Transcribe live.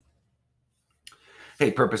Hey,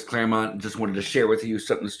 Purpose Claremont, just wanted to share with you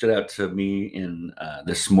something that stood out to me in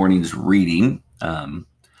this morning's reading out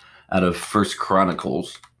of First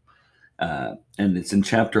Chronicles, and it's in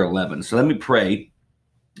chapter 11. So let me pray,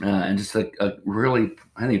 and just a really,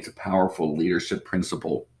 I think it's a powerful leadership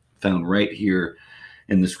principle found right here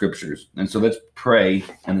in the scriptures. And so let's pray,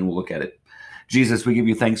 and then we'll look at it. Jesus, we give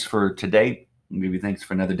you thanks for today. We give you thanks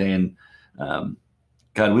for another day. And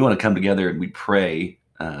God, we want to come together and we pray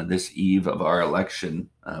this eve of our election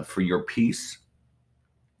for your peace.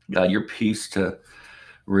 God, your peace to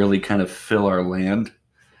really kind of fill our land.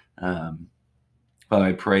 Father,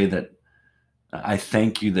 I pray that I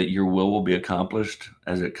thank you that your will be accomplished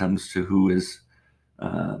as it comes to who is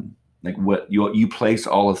like what you place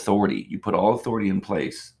all authority. You put all authority in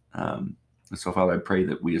place. And so, Father, I pray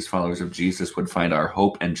that we as followers of Jesus would find our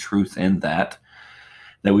hope and truth in that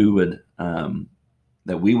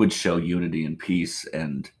we would show unity and peace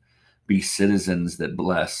and be citizens that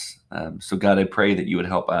bless. So God, I pray that you would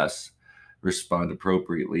help us respond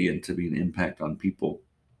appropriately and to be an impact on people.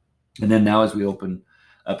 And then now as we open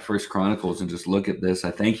up First Chronicles and just look at this,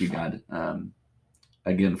 I thank you, God,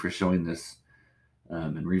 again, for showing this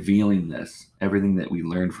and revealing this. Everything that we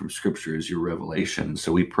learn from Scripture is your revelation. And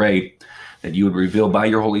so we pray that you would reveal by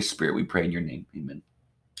your Holy Spirit. We pray in your name. Amen.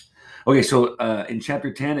 Okay, so in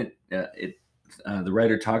chapter 10, the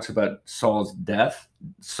writer talks about Saul's death.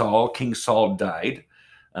 King Saul died,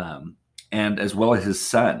 and as well as his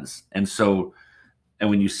sons. And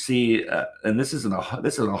when you see, and this is a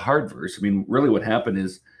hard verse. I mean, really, what happened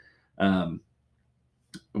is, when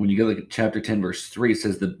you go look at chapter 10, verse 3, it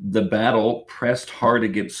says the battle pressed hard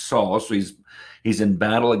against Saul. So he's in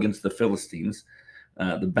battle against the Philistines.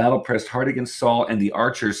 The battle pressed hard against Saul, and the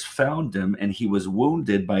archers found him, and he was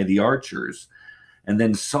wounded by the archers. And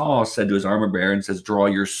then Saul said to his armor bearer and says, "Draw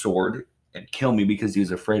your sword and kill me," because he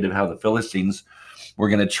was afraid of how the Philistines were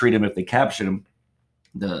going to treat him if they captured him.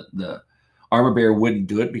 The armor bearer wouldn't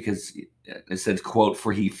do it because it says, quote,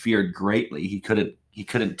 "For he feared greatly." He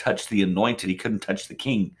couldn't touch the anointed. He couldn't touch the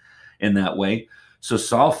king in that way. So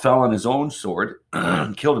Saul fell on his own sword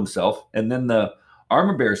and killed himself. And then the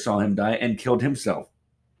armor bearer saw him die and killed himself.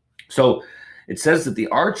 So it says that the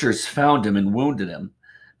archers found him and wounded him.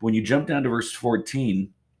 When you jump down to verse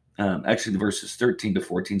 14, actually the verses 13 to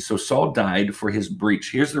 14, so Saul died for his breach.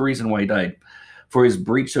 Here's the reason why he died. For his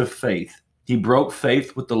breach of faith. He broke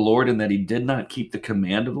faith with the Lord in that he did not keep the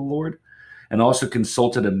command of the Lord, and also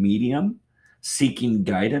consulted a medium seeking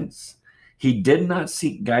guidance. He did not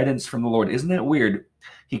seek guidance from the Lord. Isn't that weird?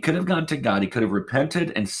 He could have gone to God. He could have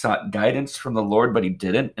repented and sought guidance from the Lord, but he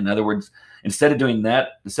didn't. In other words, instead of doing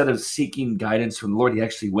that, instead of seeking guidance from the Lord, he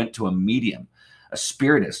actually went to a medium, a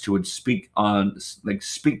spiritist who would speak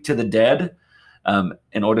to the dead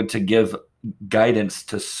in order to give guidance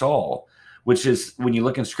to Saul, which is, when you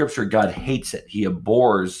look in Scripture, God hates it. He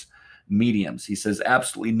abhors mediums. He says,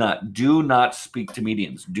 absolutely not. Do not speak to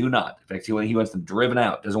mediums. Do not. In fact, he wants them driven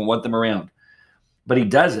out, doesn't want them around. But he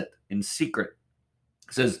does it in secret.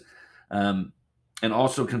 It says, and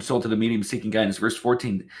also consulted a medium seeking guidance. Verse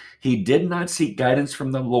 14, he did not seek guidance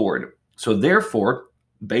from the Lord. So therefore,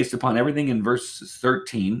 based upon everything in verse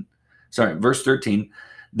 13,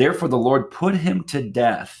 therefore the Lord put him to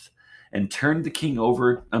death and turned the kingdom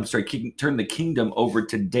over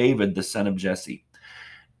to David, the son of Jesse.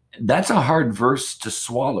 That's a hard verse to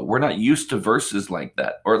swallow. We're not used to verses like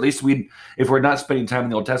that. Or at least if we're not spending time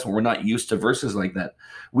in the Old Testament, we're not used to verses like that.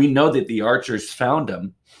 We know that the archers found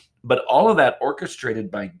him, but all of that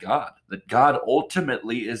orchestrated by God, that God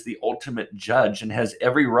ultimately is the ultimate judge and has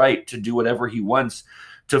every right to do whatever he wants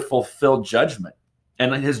to fulfill judgment.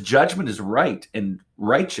 And his judgment is right and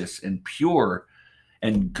righteous and pure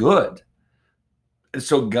and good. And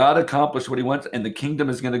so God accomplished what he wants, and the kingdom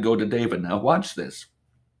is going to go to David. Now watch this.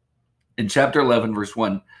 In chapter 11, verse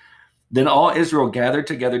 1, then all Israel gathered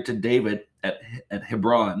together to David at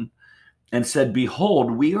Hebron and said,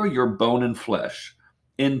 "Behold, we are your bone and flesh.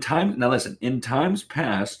 In times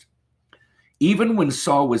past, even when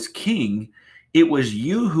Saul was king, it was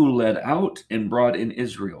you who led out and brought in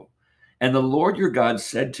Israel. And the Lord your God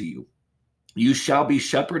said to you, you shall be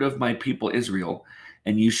shepherd of my people Israel,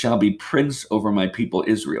 and you shall be prince over my people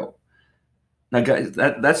Israel." Now, guys,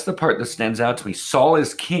 that's the part that stands out to me. Saul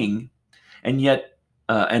is king, and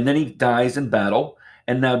then he dies in battle,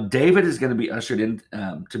 and now David is going to be ushered in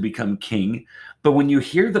to become king. But when you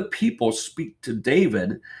hear the people speak to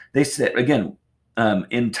David, they say, again,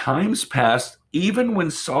 in times past, even when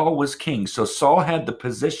Saul was king, so Saul had the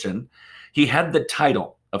position, he had the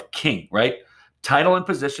title of king, right? Title and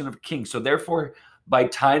position of king. So therefore, by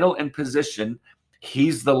title and position,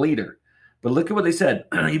 he's the leader. But look at what they said.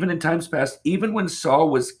 Even in times past, even when Saul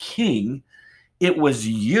was king, it was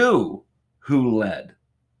you who led.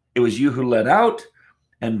 It was you who led out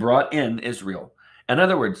and brought in Israel. In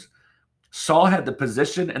other words, Saul had the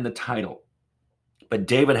position and the title, but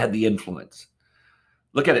David had the influence.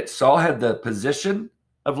 Look at it. Saul had the position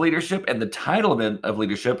of leadership and the title of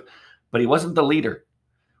leadership, but he wasn't the leader.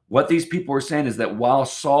 What these people were saying is that while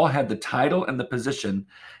Saul had the title and the position,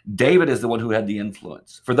 David is the one who had the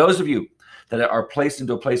influence. For those of you that are placed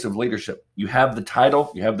into a place of leadership, you have the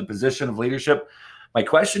title, you have the position of leadership. My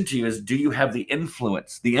question to you is, do you have the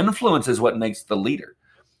influence? The influence is what makes the leader.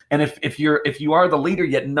 And if you are the leader,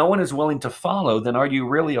 yet no one is willing to follow, then are you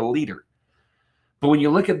really a leader? But when you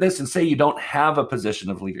look at this and say you don't have a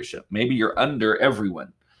position of leadership, maybe you're under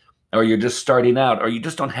everyone, or you're just starting out, or you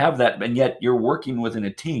just don't have that, and yet you're working within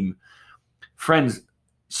a team. Friends,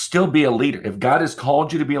 still be a leader. If God has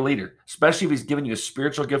called you to be a leader, especially if he's given you a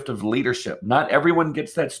spiritual gift of leadership, not everyone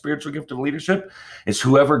gets that spiritual gift of leadership. It's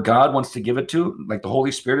whoever God wants to give it to. Like the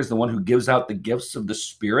Holy Spirit is the one who gives out the gifts of the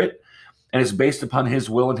Spirit, and it's based upon his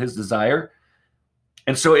will and his desire.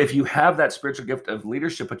 And so if you have that spiritual gift of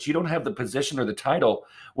leadership, but you don't have the position or the title,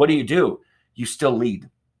 what do? You still lead.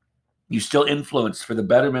 You still influence for the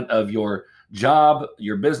betterment of your job,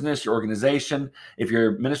 your business, your organization. If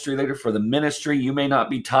you're a ministry leader for the ministry, you may not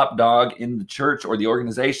be top dog in the church or the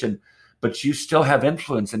organization, but you still have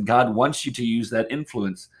influence, and God wants you to use that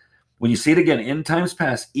influence. When you see it again, in times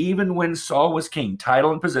past, even when Saul was king,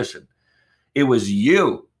 title and position, it was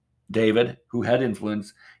you, David, who had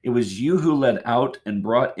influence. It was you who led out and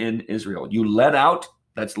brought in Israel. You led out,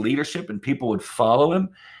 that's leadership, and people would follow him.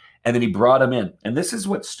 And then he brought them in. And this is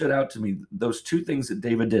what stood out to me, those two things that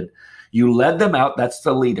David did. You led them out. That's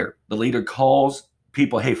the leader. The leader calls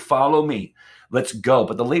people, hey, follow me. Let's go.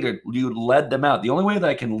 But the leader, you led them out. The only way that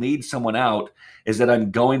I can lead someone out is that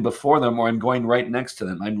I'm going before them, or I'm going right next to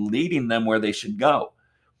them. I'm leading them where they should go.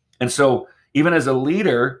 And so even as a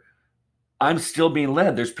leader, I'm still being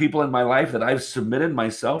led. There's people in my life that I've submitted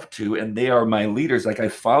myself to, and they are my leaders. Like I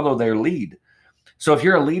follow their lead. So if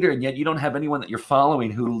you're a leader and yet you don't have anyone that you're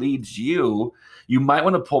following who leads you, you might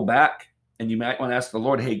want to pull back, and you might want to ask the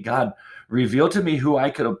Lord, hey, God, reveal to me who I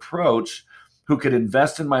could approach, who could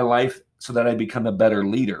invest in my life so that I become a better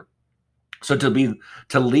leader. So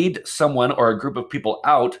to lead someone or a group of people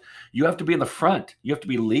out, you have to be in the front. You have to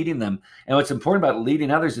be leading them. And what's important about leading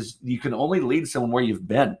others is you can only lead someone where you've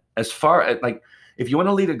been. As far as, like, if you want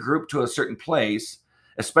to lead a group to a certain place,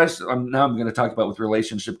 especially now I'm going to talk about with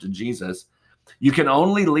relationship to Jesus, you can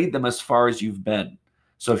only lead them as far as you've been.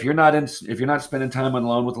 So if you're not spending time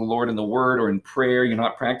alone with the Lord in the Word or in prayer, you're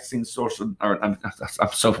not practicing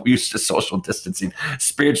I'm so used to social distancing,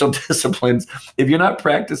 spiritual disciplines. If you're not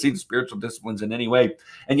practicing spiritual disciplines in any way,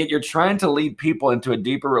 and yet you're trying to lead people into a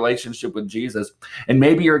deeper relationship with Jesus, and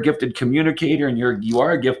maybe you're a gifted communicator and you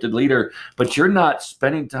are a gifted leader, but you're not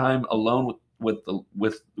spending time alone with the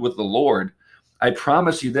Lord, I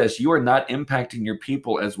promise you this, you are not impacting your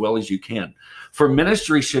people as well as you can. For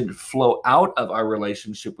ministry should flow out of our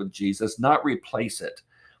relationship with Jesus, not replace it.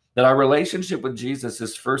 That our relationship with Jesus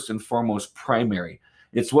is first and foremost primary.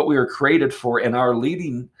 It's what we were created for, and our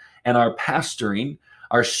leading and our pastoring,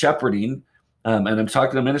 our shepherding, and I'm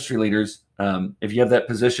talking to ministry leaders, if you have that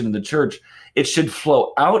position in the church, it should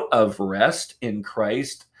flow out of rest in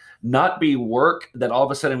Christ, not be work that all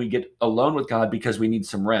of a sudden we get alone with God because we need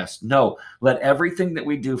some rest. No, let everything that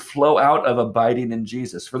we do flow out of abiding in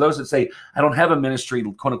Jesus. For those that say, I don't have a ministry,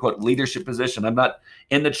 quote unquote, leadership position, I'm not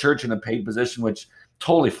in the church in a paid position, which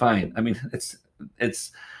totally fine. I mean,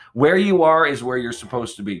 it's where you are is where you're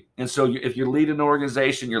supposed to be. And so if you're leading an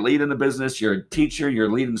organization, you're leading a business, you're a teacher,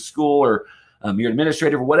 you're leading school, or you're an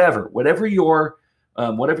administrator, whatever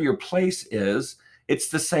your place is, it's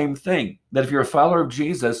the same thing. That if you're a follower of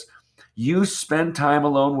Jesus, you spend time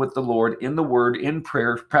alone with the Lord in the Word, in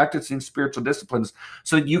prayer, practicing spiritual disciplines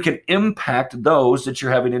so that you can impact those that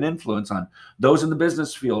you're having an influence on, those in the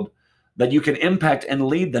business field, that you can impact and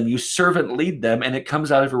lead them. You servant lead them, and it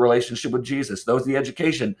comes out of a relationship with Jesus. Those in the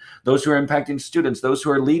education, those who are impacting students, those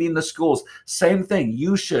who are leading the schools, same thing.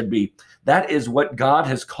 You should be. That is what God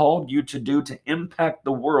has called you to do, to impact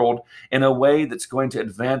the world in a way that's going to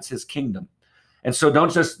advance his kingdom. And so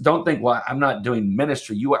don't think, well, I'm not doing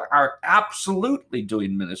ministry. You are absolutely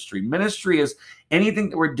doing ministry. Ministry is anything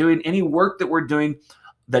that we're doing, any work that we're doing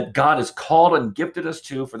that God has called and gifted us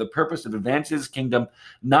to for the purpose of advancing his kingdom.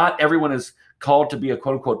 Not everyone is called to be a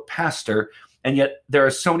quote unquote pastor. And yet there are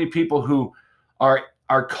so many people who are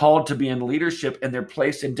called to be in leadership, and they're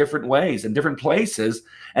placed in different ways, in different places.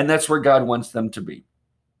 And that's where God wants them to be.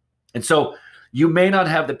 And so you may not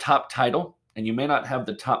have the top title and you may not have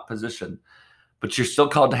the top position, but you're still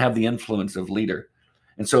called to have the influence of leader.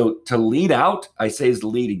 And so to lead out, I say, is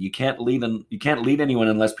leading. You can't lead anyone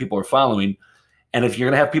unless people are following. And if you're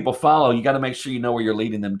going to have people follow, you got to make sure you know where you're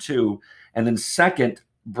leading them to. And then second,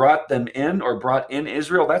 brought them in or brought in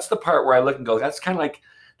Israel. That's the part where I look and go, that's kind of like,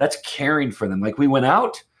 that's caring for them. Like we went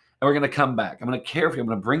out and we're going to come back. I'm going to care for you. I'm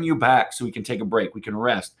going to bring you back so we can take a break. We can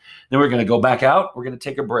rest. Then we're going to go back out. We're going to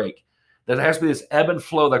take a break. There has to be this ebb and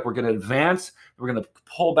flow. Like we're going to advance. We're going to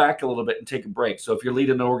pull back a little bit and take a break. So if you're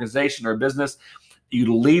leading an organization or a business,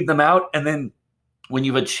 you lead them out. And then when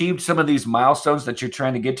you've achieved some of these milestones that you're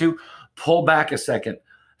trying to get to, pull back a second.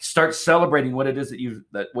 Start celebrating what it is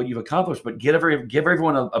what you've accomplished, but give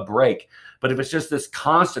everyone a break. But if it's just this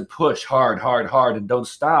constant push, hard, and don't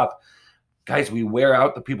stop, guys, we wear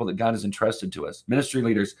out the people that God has entrusted to us. Ministry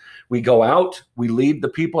leaders, we go out, we lead the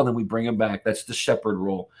people, and then we bring them back. That's the shepherd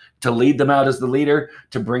role. To lead them out as the leader,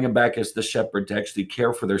 to bring them back as the shepherd, to actually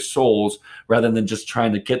care for their souls rather than just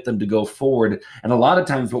trying to get them to go forward. And a lot of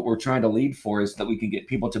times what we're trying to lead for is that we can get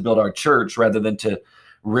people to build our church rather than to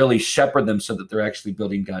really shepherd them so that they're actually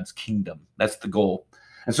building God's kingdom. That's the goal.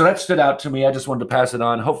 And so that stood out to me. I just wanted to pass it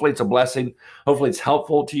on. Hopefully it's a blessing. Hopefully it's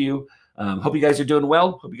helpful to you. Hope you guys are doing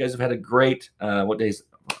well. Hope you guys have had a great, what day is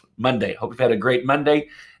Monday? Hope you've had a great Monday,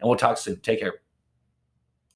 and we'll talk soon. Take care.